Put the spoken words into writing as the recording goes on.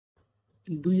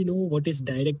Do you know what is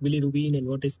direct bilirubin and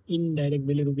what is indirect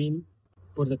bilirubin?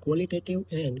 For the qualitative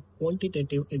and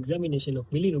quantitative examination of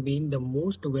bilirubin, the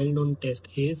most well-known test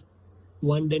is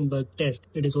Vandenberg test.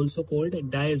 It is also called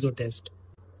diazo test.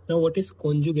 Now, what is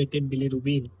conjugated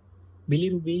bilirubin?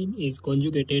 Bilirubin is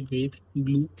conjugated with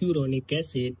glucuronic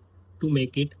acid to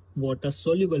make it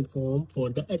water-soluble form for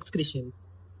the excretion.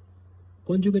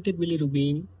 Conjugated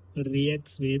bilirubin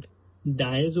reacts with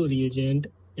diazo reagent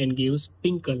and gives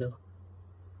pink color.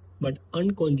 But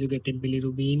unconjugated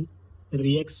bilirubin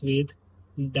reacts with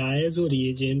diazo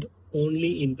reagent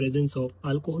only in presence of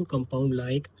alcohol compound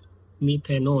like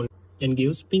methanol and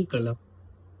gives pink color.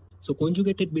 So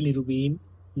conjugated bilirubin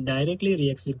directly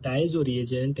reacts with diazo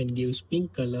reagent and gives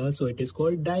pink color, so it is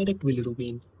called direct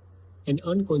bilirubin. And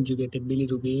unconjugated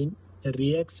bilirubin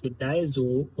reacts with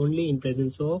diazo only in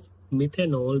presence of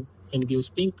methanol and gives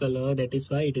pink color, that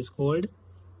is why it is called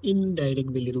indirect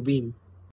bilirubin.